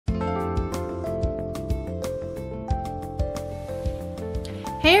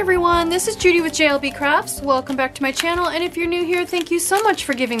Hey everyone, this is Judi with JLBCrafts. Welcome back to my channel, and if you're new here, thank you so much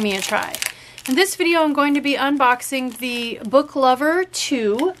for giving me a try. In this video, I'm going to be unboxing the Book Lover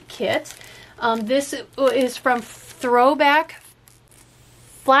 2 kit. This is from Flashback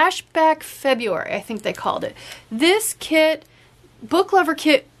February, I think they called it. This kit, Book Lover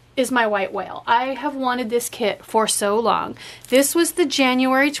kit, is my white whale. I have wanted this kit for so long. This was the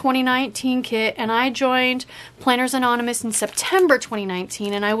January 2019 kit, and I joined Planners Anonymous in September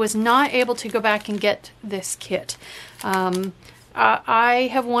 2019, and I was not able to go back and get this kit. I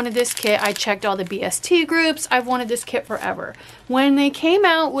have wanted this kit. I checked all the BST groups. I've wanted this kit forever. When they came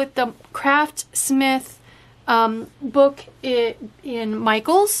out with the Craftsmith book in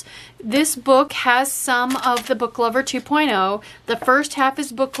Michaels, this book has some of the Book Lover 2.0. The first half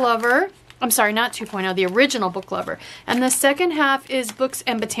is Book Lover. I'm sorry, not 2.0, the original Book Lover. And the second half is Books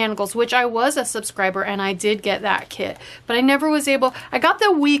and Botanicals, which I was a subscriber and I did get that kit. But I never was able, I got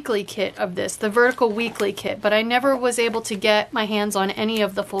the weekly kit of this, the vertical weekly kit, but I never was able to get my hands on any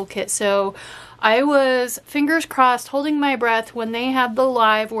of the full kit. So I was, fingers crossed, holding my breath when they had the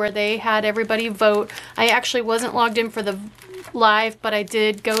live where they had everybody vote. I actually wasn't logged in for the live, but I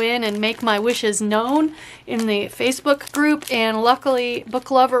did go in and make my wishes known in the Facebook group, and luckily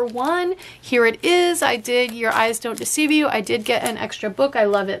Book Lover won. Here it is. I did Your Eyes Don't Deceive You. I did get an extra book. I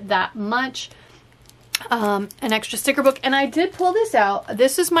love it that much. An extra sticker book, and I did pull this out.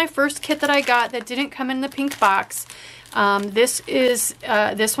 This is my first kit that I got that didn't come in the pink box. This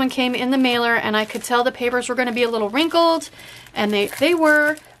one came in the mailer, and I could tell the papers were going to be a little wrinkled, and they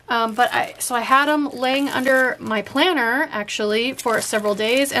were. So I had them laying under my planner actually for several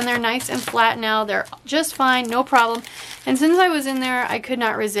days, and they're nice and flat now. They're just fine, no problem. And since I was in there, I could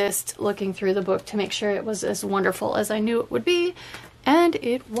not resist looking through the book to make sure it was as wonderful as I knew it would be. And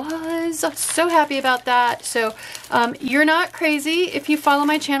it was. So happy about that. So you're not crazy if you follow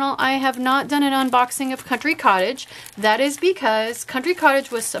my channel. I have not done an unboxing of Country Cottage. That is because Country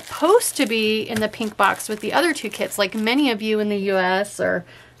Cottage was supposed to be in the pink box with the other two kits, like many of you in the US or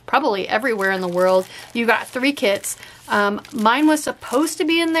probably everywhere in the world. You got 3 kits. Mine was supposed to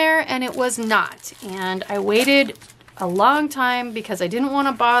be in there, and it was not. And I waited a long time because I didn't want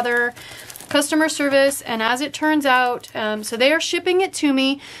to bother customer service, and as it turns out, so they are shipping it to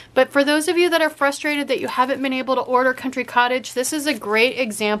me. But for those of you that are frustrated that you haven't been able to order Country Cottage, this is a great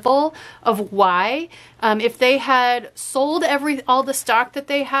example of why. If they had sold all the stock that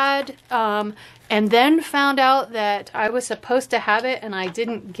they had, and then found out that I was supposed to have it and I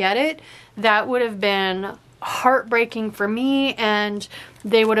didn't get it, that would have been heartbreaking for me, and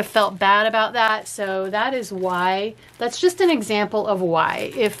they would have felt bad about that. So that is why. That's just an example of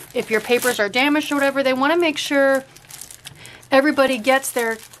why. If your papers are damaged or whatever, they want to make sure everybody gets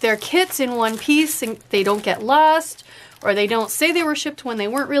their kits in one piece and they don't get lost, or they don't say they were shipped when they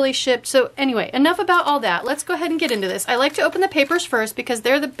weren't really shipped. So anyway, enough about all that. Let's go ahead and get into this. I like to open the papers first because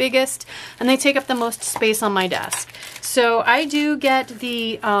they're the biggest and they take up the most space on my desk. So I do get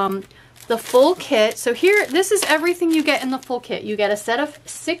the full kit. So here, this is everything you get in the full kit. You get a set of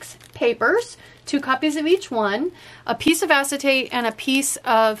 6 papers, 2 copies of each one, a piece of acetate, and a piece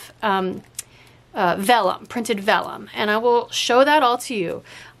of vellum, printed vellum. And I will show that all to you.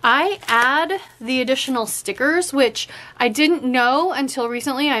 I add the additional stickers, which I didn't know until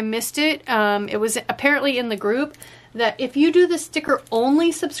recently. I missed it. It was apparently in the group that if you do the sticker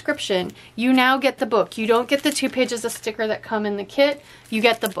only subscription, you now get the book. You don't get the 2 pages of sticker that come in the kit. You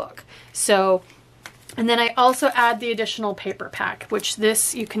get the book. So, and then I also add the additional paper pack, which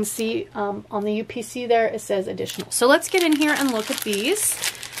this you can see on the UPC there, it says additional. So let's get in here and look at these.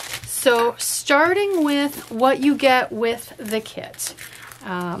 So starting with what you get with the kit.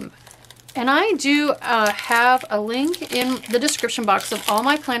 And I do have a link in the description box of all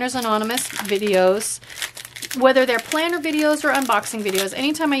my Planners Anonymous videos, whether they're planner videos or unboxing videos.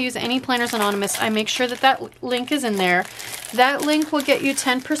 Anytime I use any Planners Anonymous, I make sure that that link is in there. That link will get you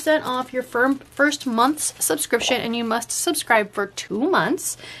 10% off your first month's subscription, and you must subscribe for 2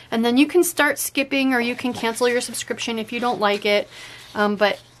 months. And then you can start skipping, or you can cancel your subscription if you don't like it.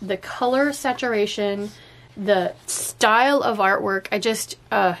 But the color saturation, the style of artwork, I just,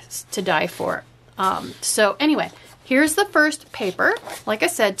 to die for. So anyway, here's the first paper. Like I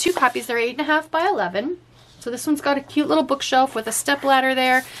said, 2 copies. They're 8.5 by 11. So this one's got a cute little bookshelf with a step ladder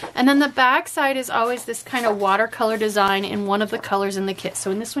there. And then the back side is always this kind of watercolor design in one of the colors in the kit.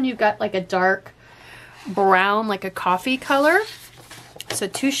 So in this one, you've got like a dark brown, like a coffee color. So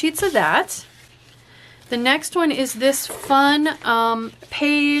 2 sheets of that. The next one is this fun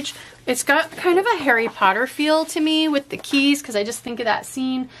page. It's got kind of a Harry Potter feel to me with the keys, because I just think of that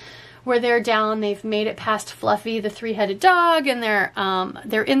scene where they're down, they've made it past Fluffy, the three-headed dog, and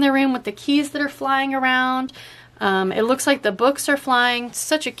they're in the room with the keys that are flying around. It looks like the books are flying.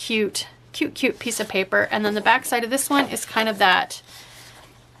 Such a cute piece of paper. And then the back side of this one is kind of that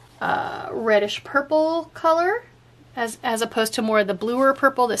reddish purple color, as opposed to more of the bluer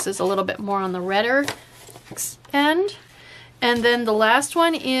purple. This is a little bit more on the redder end. And then the last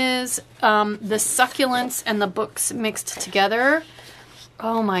one is the succulents and the books mixed together.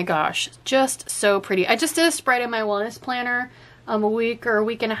 Oh my gosh, just so pretty. I just did a spread in my wellness planner a week or a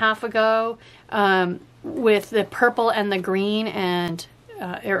week and a half ago with the purple and the green, and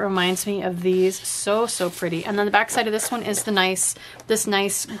it reminds me of these. So pretty. And then the back side of this one is this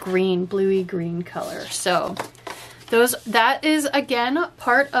nice green, bluey green color. So that is again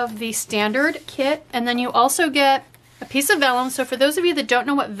part of the standard kit. And then you also get a piece of vellum. So for those of you that don't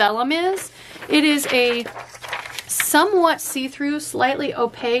know what vellum is, it is a somewhat see-through, slightly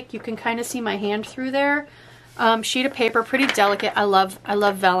opaque, you can kind of see my hand through there, sheet of paper, pretty delicate. I love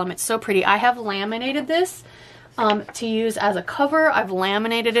vellum. It's so pretty. I have laminated this to use as a cover. I've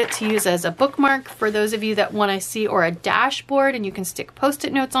laminated it to use as a bookmark for those of you that want to see, or a dashboard, and you can stick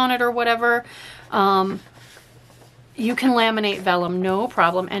post-it notes on it or whatever. You can laminate vellum, no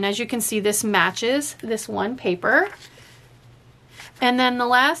problem. And as you can see, this matches this one paper. And then the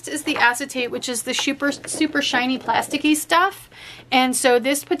last is the acetate, which is the super shiny plasticky stuff. And so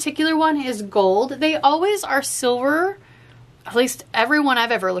this particular one is gold. They always are silver. At least every one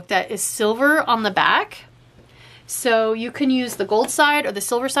I've ever looked at is silver on the back. So you can use the gold side or the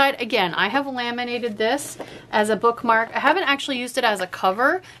silver side. Again, I have laminated this as a bookmark. I haven't actually used it as a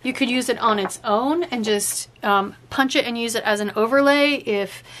cover. You could use it on its own and just punch it and use it as an overlay.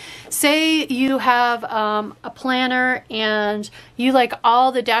 If, say, you have a planner and you like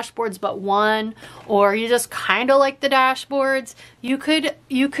all the dashboards but one, or you just kind of like the dashboards, you could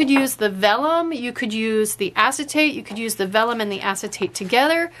use the vellum, you could use the acetate, you could use the vellum and the acetate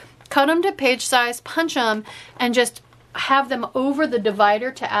together, cut them to page size, punch them, and just have them over the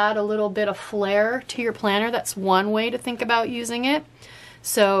divider to add a little bit of flair to your planner. That's one way to think about using it.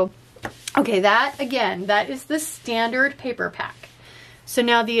 So, okay, that is the standard paper pack. So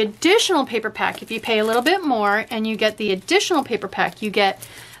now the additional paper pack, if you pay a little bit more and you get the additional paper pack, you get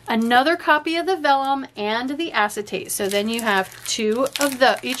another copy of the vellum and the acetate. So then you have two of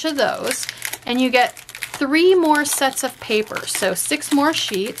each of those, and you get 3 more sets of paper, so 6 more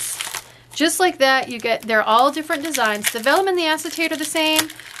sheets. Just like that, they're all different designs. The vellum and the acetate are the same,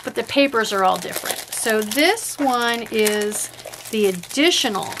 but the papers are all different. So this one is the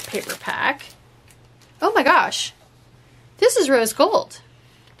additional paper pack. Oh my gosh, this is rose gold.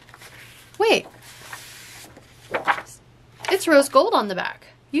 Wait, it's rose gold on the back.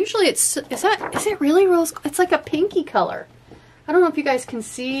 Usually is it really rose? It's like a pinky color. I don't know if you guys can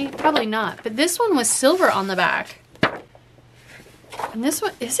see, probably not, but this one was silver on the back. And this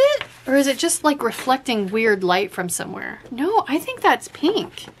one, is it? Or is it just like reflecting weird light from somewhere? No, I think that's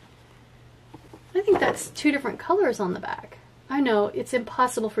pink. I think that's 2 different colors on the back. I know it's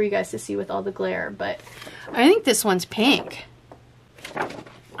impossible for you guys to see with all the glare, but I think this one's pink.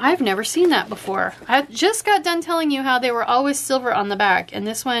 I've never seen that before. I just got done telling you how they were always silver on the back, and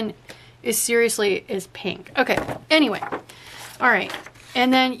this one is pink. Okay, anyway. All right,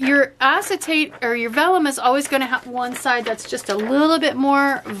 and then your acetate or your vellum is always going to have one side that's just a little bit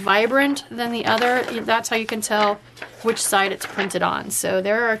more vibrant than the other. That's how you can tell which side it's printed on. So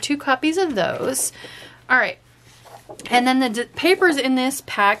there are 2 copies of those. All right, and then the papers in this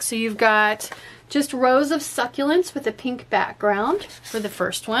pack. So you've got just rows of succulents with a pink background for the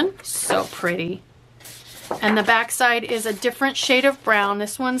first one. So pretty. And the back side is a different shade of brown.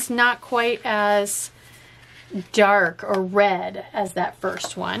 This one's not quite as dark or red as that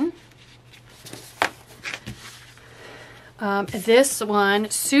first one. This one,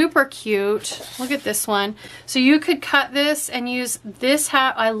 super cute. Look at this one. So you could cut this and use this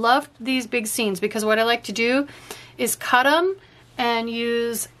hat. I love these big scenes because what I like to do is cut them and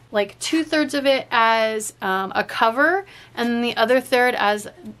use like 2/3 of it as a cover and then the other third as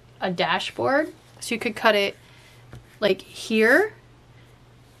a dashboard. So you could cut it like here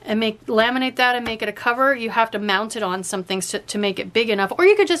and laminate that and make it a cover. You have to mount it on some things to make it big enough, or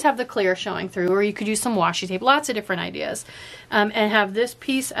you could just have the clear showing through, or you could use some washi tape, lots of different ideas, and have this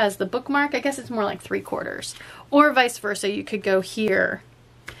piece as the bookmark. I guess it's more like 3/4, or vice versa. You could go here.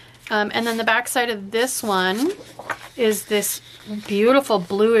 And then the back side of this one is this beautiful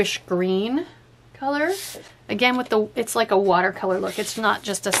bluish green color. Again, it's like a watercolor look. It's not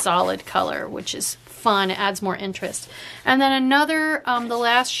just a solid color, which is fun. It adds more interest. And then another, the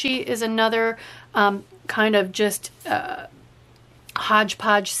last sheet is another kind of just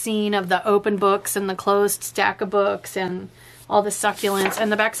hodgepodge scene of the open books and the closed stack of books and all the succulents.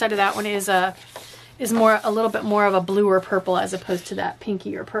 And the back side of that one is a little bit more of a bluer purple as opposed to that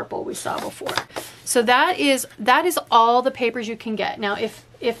pinkier purple we saw before. So that is all the papers you can get. Now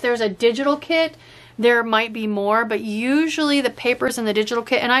if there's a digital kit, there might be more, but usually the papers in the digital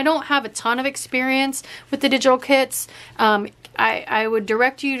kit, and I don't have a ton of experience with the digital kits, I would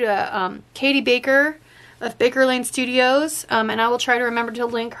direct you to Katie Baker of Baker Lane Studios, and I will try to remember to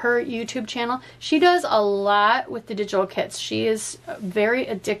link her YouTube channel. She does a lot with the digital kits. She is very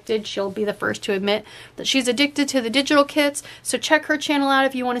addicted. She'll be the first to admit that she's addicted to the digital kits, so check her channel out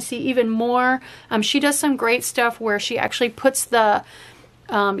if you want to see even more. She does some great stuff where she actually puts the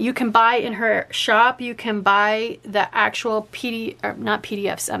you can buy in her shop, you can buy the actual PNGs,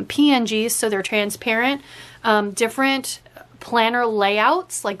 so they're transparent, different planner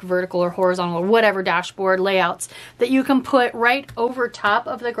layouts, like vertical or horizontal or whatever dashboard layouts that you can put right over top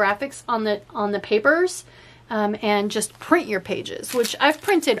of the graphics on the papers, and just print your pages, which I've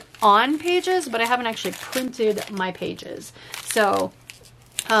printed on pages, but I haven't actually printed my pages. So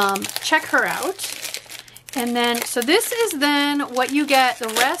check her out. And then, so this is then what you get the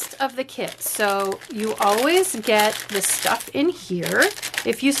rest of the kit. So you always get this stuff in here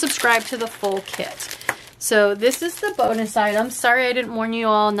if you subscribe to the full kit. So this is the bonus item. Sorry I didn't warn you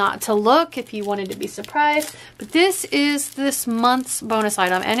all not to look if you wanted to be surprised, but this is this month's bonus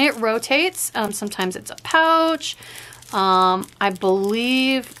item, and it rotates. Sometimes it's a pouch. I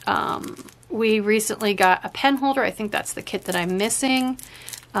believe we recently got a pen holder. I think that's the kit that I'm missing.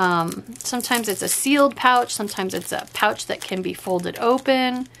 Sometimes it's a sealed pouch, sometimes it's a pouch that can be folded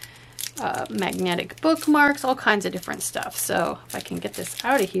open, magnetic bookmarks, all kinds of different stuff. So if I can get this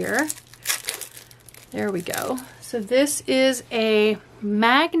out of here, there we go. So this is a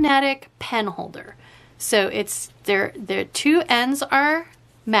magnetic pen holder. So it's their two ends are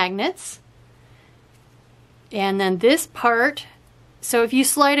magnets, and then this part, so if you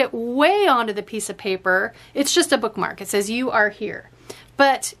slide it way onto the piece of paper, it's just a bookmark. It says you are here.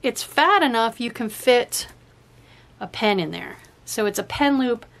 But it's fat enough you can fit a pen in there. So it's a pen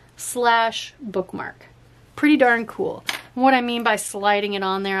loop / bookmark. Pretty darn cool. And what I mean by sliding it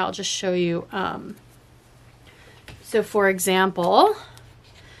on there, I'll just show you. So for example,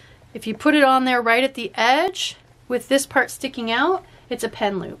 if you put it on there right at the edge with this part sticking out, it's a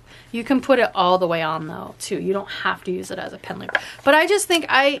pen loop. You can put it all the way on though too. You don't have to use it as a pen loop. But I just think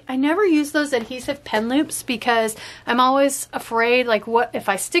I never use those adhesive pen loops because I'm always afraid, like, what if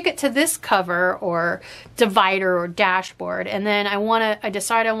I stick it to this cover or divider or dashboard, and then I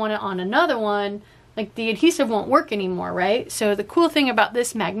decide I want it on another one, like the adhesive won't work anymore, right? So the cool thing about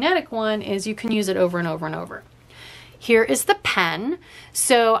this magnetic one is you can use it over and over and over. Here is the pen.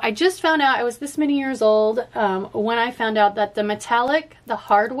 So I just found out, I was this many years old when I found out that the metallic, the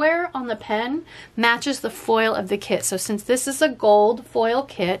hardware on the pen matches the foil of the kit. So since this is a gold foil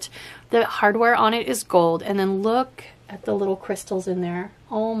kit, the hardware on it is gold. And then look at the little crystals in there.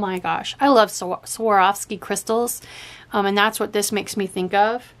 Oh my gosh. I love Swarovski crystals. And that's what this makes me think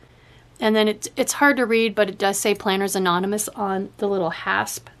of. And then it's hard to read, but it does say Planners Anonymous on the little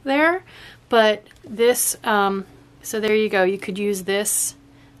hasp there. But this, so there you go. You could use this.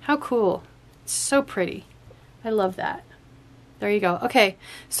 How cool. It's so pretty. I love that. There you go. Okay,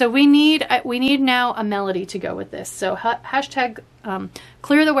 so we need now a melody to go with this. So hashtag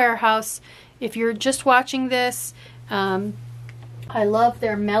clear the warehouse. If you're just watching this, I love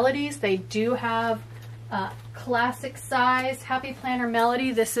their melodies. They do have classic size Happy Planner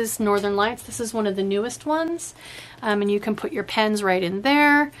melody. This is Northern Lights. This is one of the newest ones. And you can put your pens right in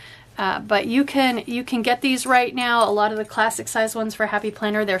there. But you can get these right now. A lot of the classic size ones for Happy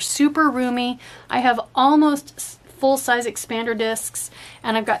Planner, they're super roomy. I have almost full-size expander discs,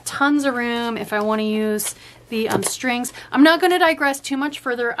 and I've got tons of room if I want to use the strings. I'm not going to digress too much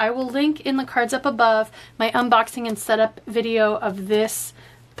further. I will link in the cards up above my unboxing and setup video of this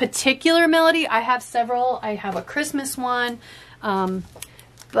particular melody. I have several. I have a Christmas one,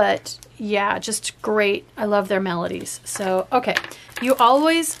 but yeah, just great. I love their melodies. So, okay. You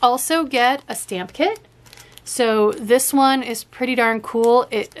always also get a stamp kit. So this one is pretty darn cool.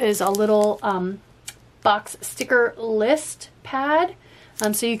 It is a little box sticker list pad.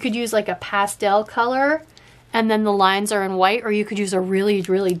 So you could use like a pastel color and then the lines are in white, or you could use a really,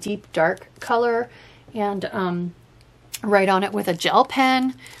 really deep dark color and write on it with a gel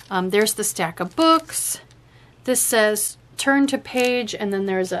pen. There's the stack of books. This says turn to page, and then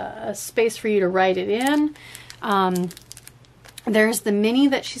there's a space for you to write it in. There's the mini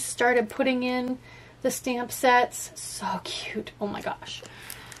that she started putting in the stamp sets. So cute. Oh my gosh.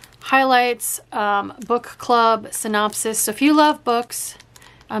 highlights, book club, synopsis. So if you love books,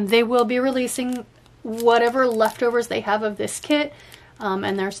 they will be releasing whatever leftovers they have of this kit.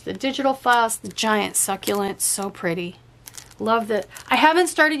 And there's the digital files, the giant succulent, so pretty. Love that. I haven't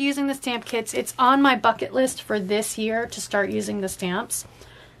started using the stamp kits. It's on my bucket list for this year to start using the stamps.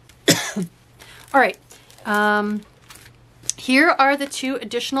 All right. Here are the 2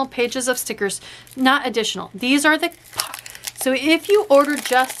 additional pages of stickers. Not additional. These are the... So if you order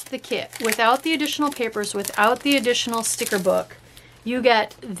just the kit, without the additional papers, without the additional sticker book, you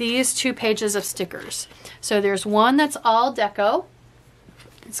get these 2 pages of stickers. So there's one that's all deco.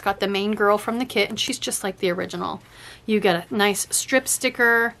 It's got the main girl from the kit, and she's just like the original. You get a nice strip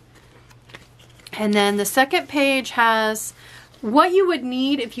sticker. And then the second page has what you would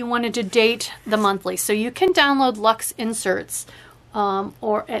need if you wanted to date the monthly. So you can download Luxe inserts,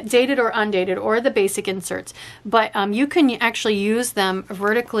 or dated or undated, or the basic inserts. But you can actually use them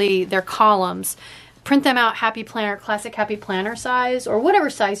vertically, their columns. Print them out Happy Planner, classic Happy Planner size, or whatever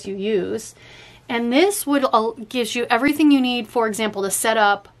size you use. And this gives you everything you need, for example, to set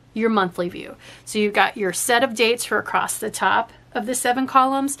up your monthly view. So you've got your set of dates for across the top of the 7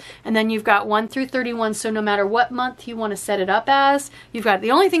 columns, and then you've got 1 through 31. So no matter what month you want to set it up as, you've got,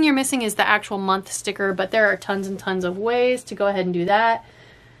 the only thing you're missing is the actual month sticker, but there are tons and tons of ways to go ahead and do that.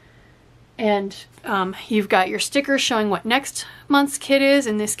 And you've got your stickers showing what next month's kit is.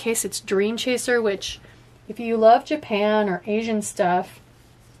 In this case, it's Dream Chaser, which if you love Japan or Asian stuff,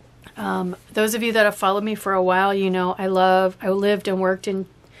 those of you that have followed me for a while, you know I lived and worked in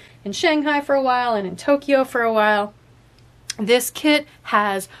Shanghai for a while and in Tokyo for a while. This kit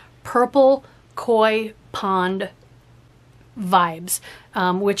has purple koi pond vibes,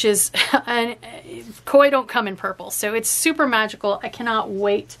 which is, and koi don't come in purple, so it's super magical. I cannot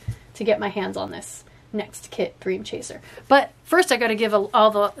wait to get my hands on this next kit, Dream Chaser. But first I got to give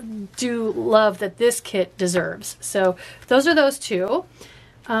all the due love that this kit deserves. So those are those 2.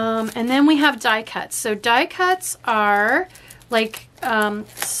 And then we have die cuts. So die cuts are like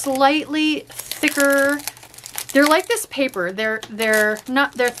slightly thicker. They're like this paper. They're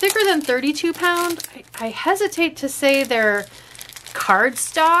thicker than 32 pound. I hesitate to say they're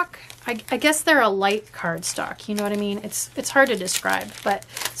cardstock. I guess they're a light cardstock. You know what I mean? It's hard to describe. But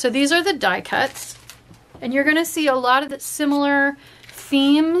so these are the die cuts, and you're gonna see a lot of the similar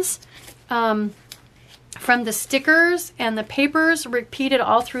themes from the stickers and the papers repeated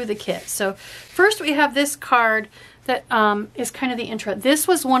all through the kit. So first we have this card that is kind of the intro. This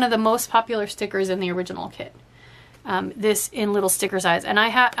was one of the most popular stickers in the original kit. This in little sticker size. And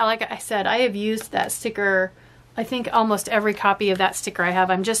like I said, I have used that sticker, I think almost every copy of that sticker I have.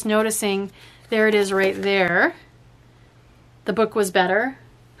 I'm just noticing, there it is right there. The book was better.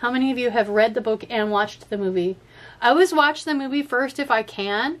 How many of you have read the book and watched the movie? I always watch the movie first if I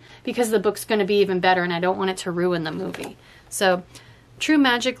can, because the book's going to be even better and I don't want it to ruin the movie. So true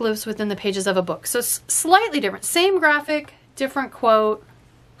magic lives within the pages of a book. So slightly different. Same graphic, different quote.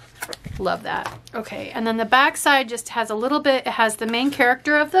 Love that. Okay, and then the back side just has a little bit, it has the main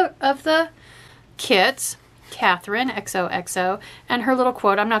character of the kit, Catherine, XOXO, and her little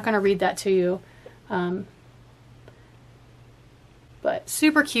quote. I'm not going to read that to you. But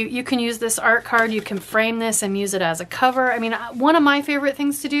super cute. You can use this art card. You can frame this and use it as a cover. I mean, one of my favorite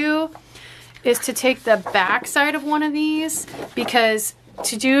things to do is to take the back side of one of these, because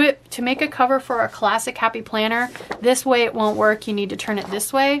to make a cover for a classic Happy Planner, this way it won't work. You need to turn it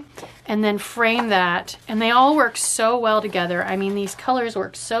this way and then frame that. And they all work so well together. I mean, these colors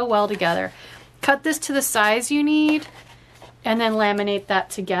work so well together. Cut this to the size you need and then laminate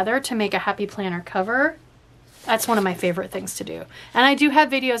that together to make a Happy Planner cover. That's one of my favorite things to do. And I do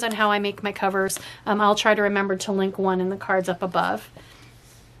have videos on how I make my covers. I'll try to remember to link one in the cards up above.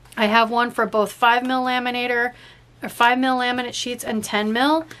 I have one for both 5mm laminator, or 5mm laminate sheets, and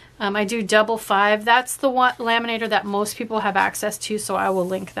 10mm. I do double 5. That's the one laminator that most people have access to, so I will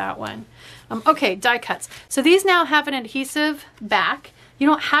link that one. Okay, die cuts. So these now have an adhesive back. You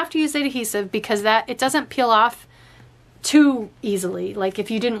don't have to use adhesive because it doesn't peel off too easily, like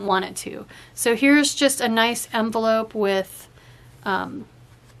if you didn't want it to. So here's just a nice envelope with our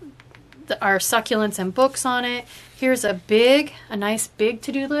succulents and books on it. Here's a nice big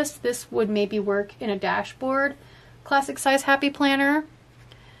to-do list. This would maybe work in a dashboard classic size Happy Planner.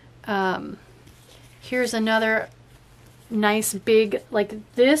 Here's another nice big, like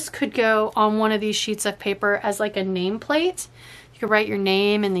this could go on one of these sheets of paper as like a nameplate. You could write your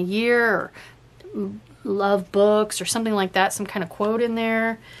name and the year, or love books or something like that, some kind of quote in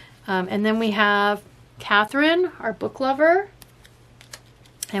there. And then we have Catherine, our book lover.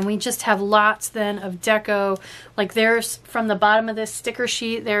 And we just have lots then of deco. Like there's, from the bottom of this sticker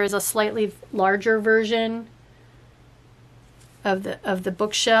sheet, there is a slightly larger version of the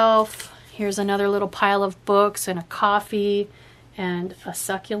bookshelf. Here's another little pile of books and a coffee and a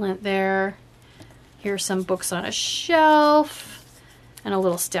succulent there. Here's some books on a shelf and a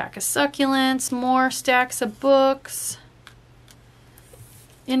little stack of succulents, more stacks of books,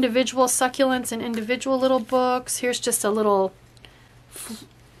 individual succulents and individual little books. Here's just a little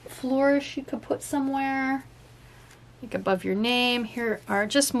flourish you could put somewhere, like above your name. Here are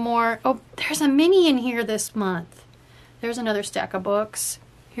just more. Oh, there's a mini in here this month. There's another stack of books.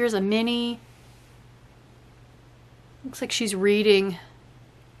 Here's a mini. Looks like she's reading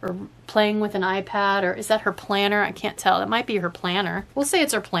or playing with an iPad, or is that her planner? I can't tell. It might be her planner. We'll say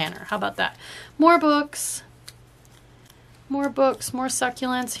it's her planner. How about that? More books. More books, more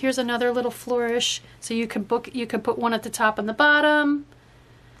succulents. Here's another little flourish. So you could put one at the top and the bottom.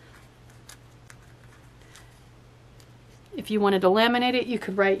 If you wanted to laminate it, you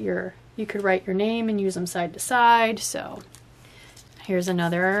could write your name and use them side to side. So here's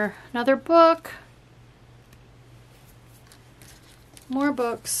another book. More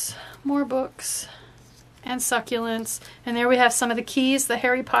books, and succulents. And there we have some of the keys, the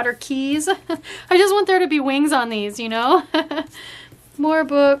Harry Potter keys. I just want there to be wings on these, you know? More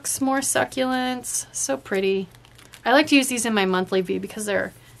books, more succulents. So pretty. I like to use these in my monthly view because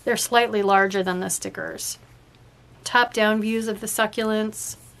they're slightly larger than the stickers. Top-down views of the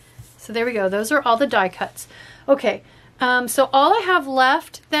succulents. So there we go. Those are all the die cuts. Okay. So all I have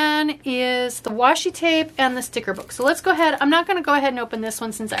left then is the washi tape and the sticker book. So let's go ahead. I'm not going to go ahead and open this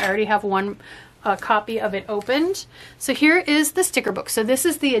one since I already have one copy of it opened. So here is the sticker book. So this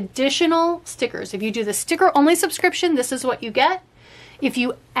is the additional stickers. If you do the sticker only subscription, this is what you get. If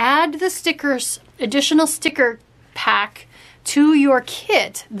you add the stickers, additional sticker pack to your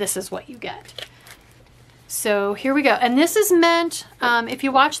kit, this is what you get. So here we go. And this is meant, if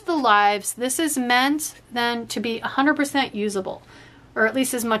you watch the lives, this is meant then to be 100% usable, or at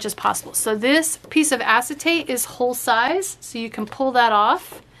least as much as possible. So this piece of acetate is whole size, so you can pull that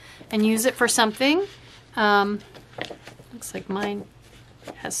off and use it for something. Looks like mine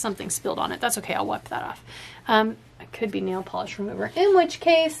has something spilled on it. That's okay, I'll wipe that off. It could be nail polish remover, in which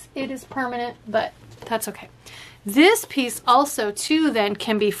case it is permanent, but that's okay. This piece also too then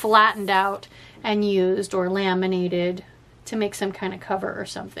can be flattened out and used or laminated to make some kind of cover or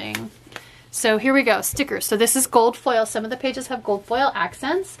something. So here we go, stickers. So this is gold foil. Some of the pages have gold foil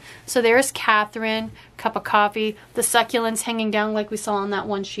accents. So there's Catherine, cup of coffee, the succulents hanging down like we saw on that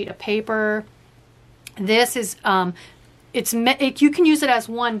one sheet of paper. This is, you can use it as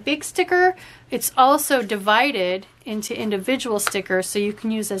one big sticker. It's also divided into individual stickers, so you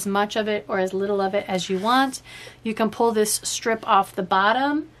can use as much of it or as little of it as you want. You can pull this strip off the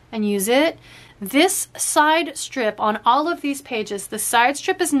bottom and use it. This side strip on all of these pages, the side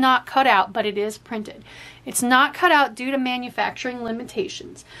strip is not cut out, but it is printed. It's not cut out due to manufacturing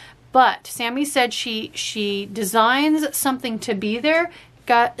limitations. But Sammy said she designs something to be there.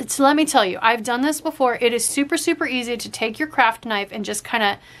 So let me tell you, I've done this before. It is super, super easy to take your craft knife and just kind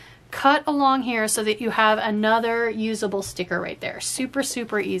of cut along here so that you have another usable sticker right there. Super,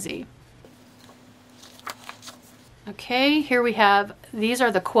 super easy. Okay, here we have, these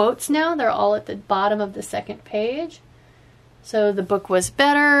are the quotes now. They're all at the bottom of the second page. So the book was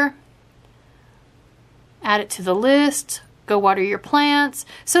better. Add it to the list. Go water your plants.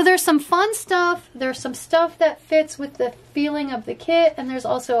 So there's some fun stuff. There's some stuff that fits with the feeling of the kit, and there's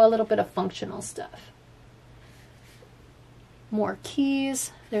also a little bit of functional stuff. More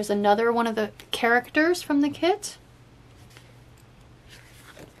keys. There's another one of the characters from the kit.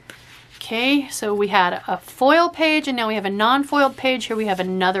 Okay, so we had a foil page and now we have a non-foiled page. Here we have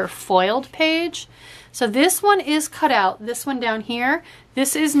another foiled page. So this one is cut out. This one down here,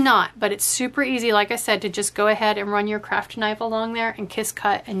 this is not, but it's super easy, like I said, to just go ahead and run your craft knife along there and kiss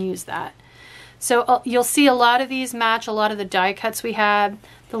cut and use that. So you'll see a lot of these match a lot of the die cuts we had.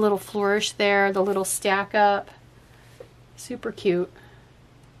 The little flourish there, the little stack up. Super cute.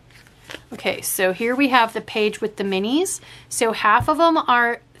 Okay, so here we have the page with the minis. So half of them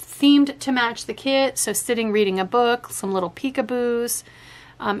are themed to match the kit. So sitting reading a book, some little peekaboos.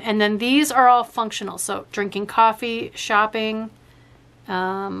 And then these are all functional. So drinking coffee, shopping.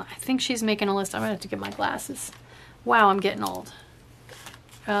 I think she's making a list. I'm gonna have to get my glasses. Wow, I'm getting old.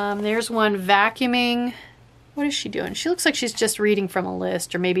 There's one vacuuming. What is she doing? She looks like she's just reading from a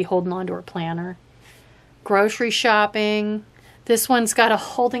list or maybe holding on to her planner. Grocery shopping. This one's got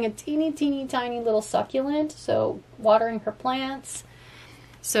holding a teeny tiny little succulent, so watering her plants.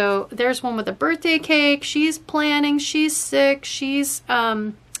 So there's one with a birthday cake. She's planning, she's sick, she's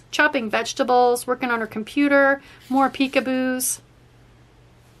chopping vegetables, working on her computer, more peekaboos.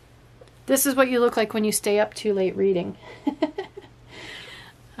 This is what you look like when you stay up too late reading.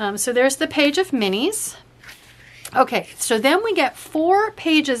 So there's the page of minis. Okay, so then we get 4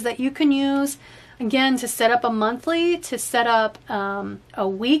 pages that you can use, again, to set up a monthly, to set up a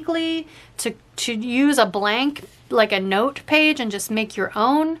weekly, to use a blank, like a note page and just make your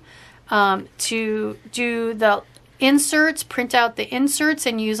own, to do the inserts, print out the inserts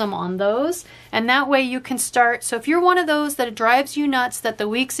and use them on those. And that way you can start. So if you're one of those that it drives you nuts that the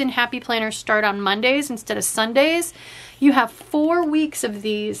weeks in Happy Planner start on Mondays instead of Sundays, you have 4 weeks of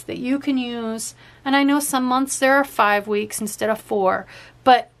these that you can use. And I know some months there are 5 weeks instead of 4,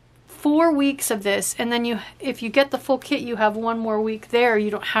 but 4 weeks of this, and then if you get the full kit, you have 1 more week there.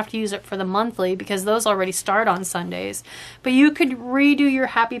 You don't have to use it for the monthly because those already start on Sundays. But you could redo your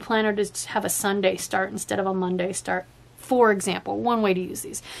Happy Planner to have a Sunday start instead of a Monday start, for example. One way to use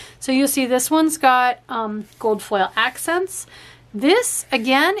these. So you'll see this one's got gold foil accents. This,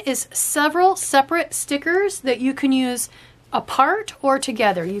 again, is several separate stickers that you can use apart or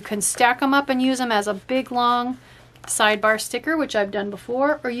together. You can stack them up and use them as a big, long sidebar sticker, which I've done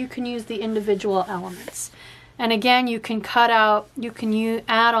before, or you can use the individual elements. And again, you can cut out, you can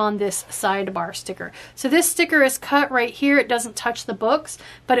add on this sidebar sticker. So this sticker is cut right here. It doesn't touch the books,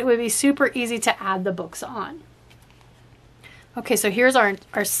 but it would be super easy to add the books on. Okay, so here's our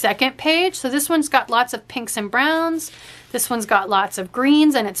second page. So this one's got lots of pinks and browns. This one's got lots of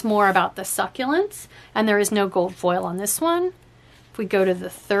greens, and it's more about the succulents. And there is no gold foil on this one. If we go to the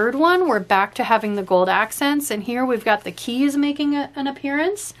third one, we're back to having the gold accents. And here we've got the keys making an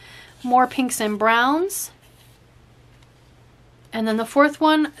appearance. More pinks and browns. And then the fourth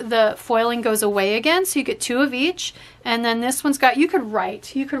one, the foiling goes away again, so you get 2 of each. And then this one's got, you could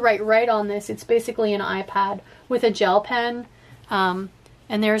write right on this. It's basically an iPad with a gel pen. And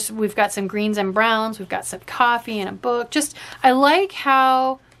we've got some greens and browns. We've got some coffee and a book. I like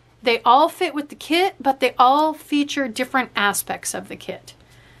how they all fit with the kit, but they all feature different aspects of the kit.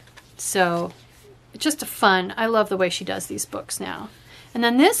 So it's just fun. I love the way she does these books now. And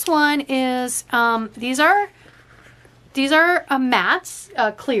then this one is, these are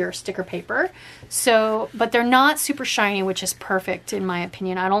mattes, clear sticker paper. So, but they're not super shiny, which is perfect in my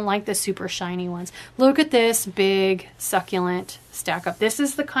opinion. I don't like the super shiny ones. Look at this big succulent stack up. This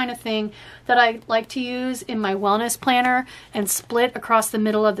is the kind of thing that I like to use in my wellness planner and split across the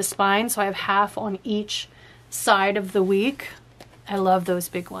middle of the spine. So I have half on each side of the week. I love those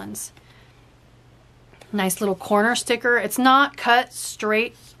big ones. Nice little corner sticker. It's not cut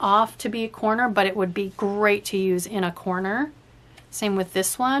straight off to be a corner, but it would be great to use in a corner. Same with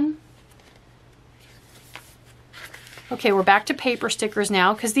this one. Okay, we're back to paper stickers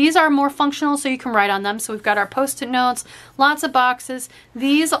now because these are more functional so you can write on them. So we've got our Post-it notes, lots of boxes.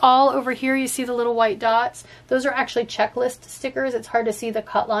 These all over here, you see the little white dots. Those are actually checklist stickers. It's hard to see the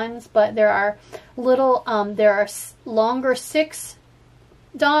cut lines, but there are little, there are longer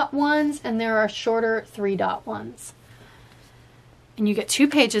 6-dot ones and there are shorter 3-dot ones. And you get 2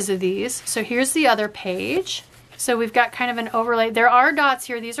 pages of these. So here's the other page. So we've got kind of an overlay. There are dots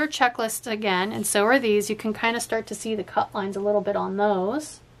here. These are checklists again, and so are these. You can kind of start to see the cut lines a little bit on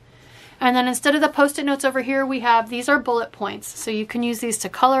those. And then instead of the Post-it notes over here, we have, these are bullet points. So you can use these to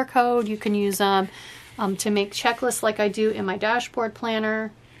color code. You can use them to make checklists like I do in my dashboard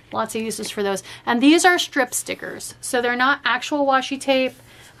planner. Lots of uses for those. And these are strip stickers. So they're not actual washi tape,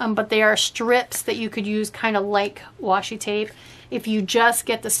 but they are strips that you could use kind of like washi tape. If you just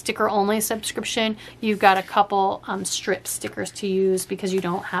get the sticker only subscription, you've got a couple strip stickers to use because you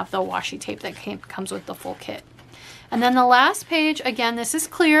don't have the washi tape that comes with the full kit. And then the last page, again, this is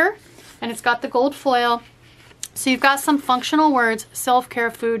clear and it's got the gold foil. So you've got some functional words: self-care,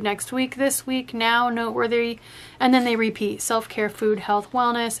 food, next week, this week, now, noteworthy, and then they repeat: self-care, food, health,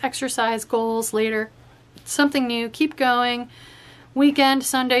 wellness, exercise, goals, later, something new, keep going, weekend,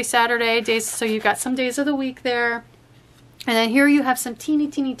 Sunday, Saturday, days. So you've got some days of the week there. And then here you have some teeny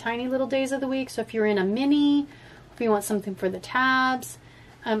tiny little days of the week. So if you're in a mini, if you want something for the tabs.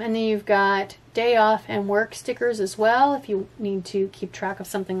 And then you've got day off and work stickers as well if you need to keep track of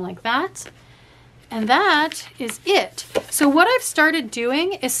something like that. And that is it. So what I've started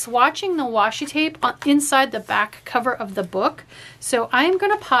doing is swatching the washi tape inside the back cover of the book. So I'm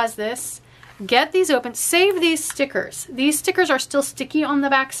going to pause this, get these open, save these stickers. These stickers are still sticky on the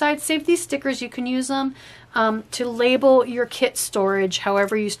back side. Save these stickers. You can use them to label your kit storage,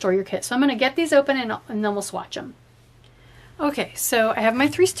 however you store your kit. So I'm going to get these open and then we'll swatch them. Okay, so I have my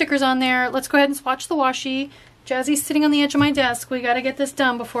 3 stickers on there. Let's go ahead and swatch the washi. Jazzy's sitting on the edge of my desk. We got to get this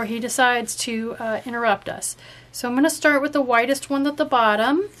done before he decides to interrupt us. So I'm going to start with the widest one at the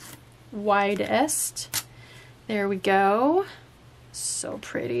bottom. Widest. There we go. So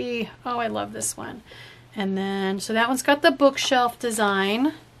pretty. Oh, I love this one. And then, so that one's got the bookshelf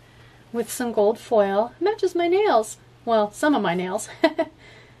design with some gold foil. Matches my nails. Well, some of my nails.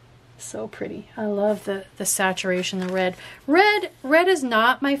 So pretty. I love the saturation, the red. Red is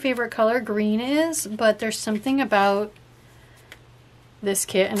not my favorite color. Green is, but there's something about this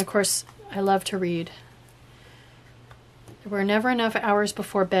kit. And of course, I love to read. There were never enough hours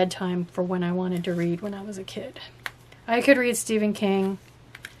before bedtime for when I wanted to read when I was a kid. I could read Stephen King.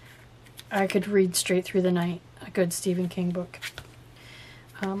 I could read straight through the night. A good Stephen King book.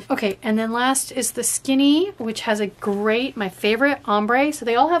 Okay, and then last is the Skinny, which has a great, my favorite, ombre. So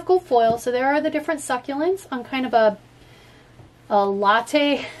they all have gold foil. So there are the different succulents on kind of a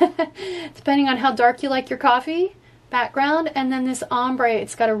latte, depending on how dark you like your coffee, background. And then this ombre,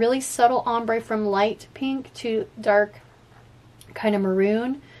 it's got a really subtle ombre from light pink to dark kind of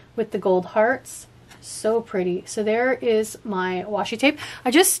maroon with the gold hearts. So pretty. So there is my washi tape.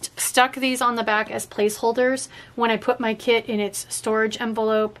 I just stuck these on the back as placeholders when I put my kit in its storage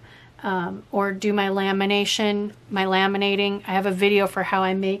envelope or do my laminating. I have a video for how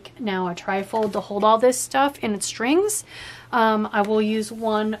I make now a trifold to hold all this stuff in its strings. I will use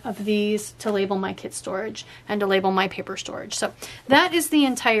one of these to label my kit storage and to label my paper storage. So that is the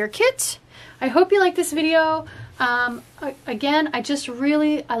entire kit. I hope you like this video. Again,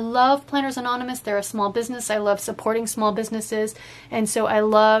 I love Planners Anonymous. They're a small business. I love supporting small businesses. And so I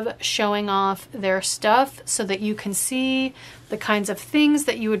love showing off their stuff so that you can see the kinds of things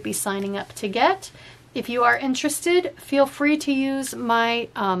that you would be signing up to get. If you are interested, feel free to use my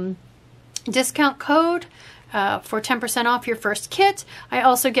discount code for 10% off your first kit. I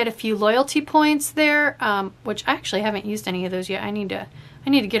also get a few loyalty points there, which I actually haven't used any of those yet. I need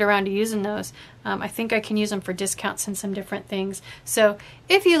to get around to using those. I think I can use them for discounts and some different things. So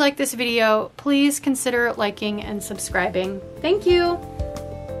if you like this video, please consider liking and subscribing. Thank you.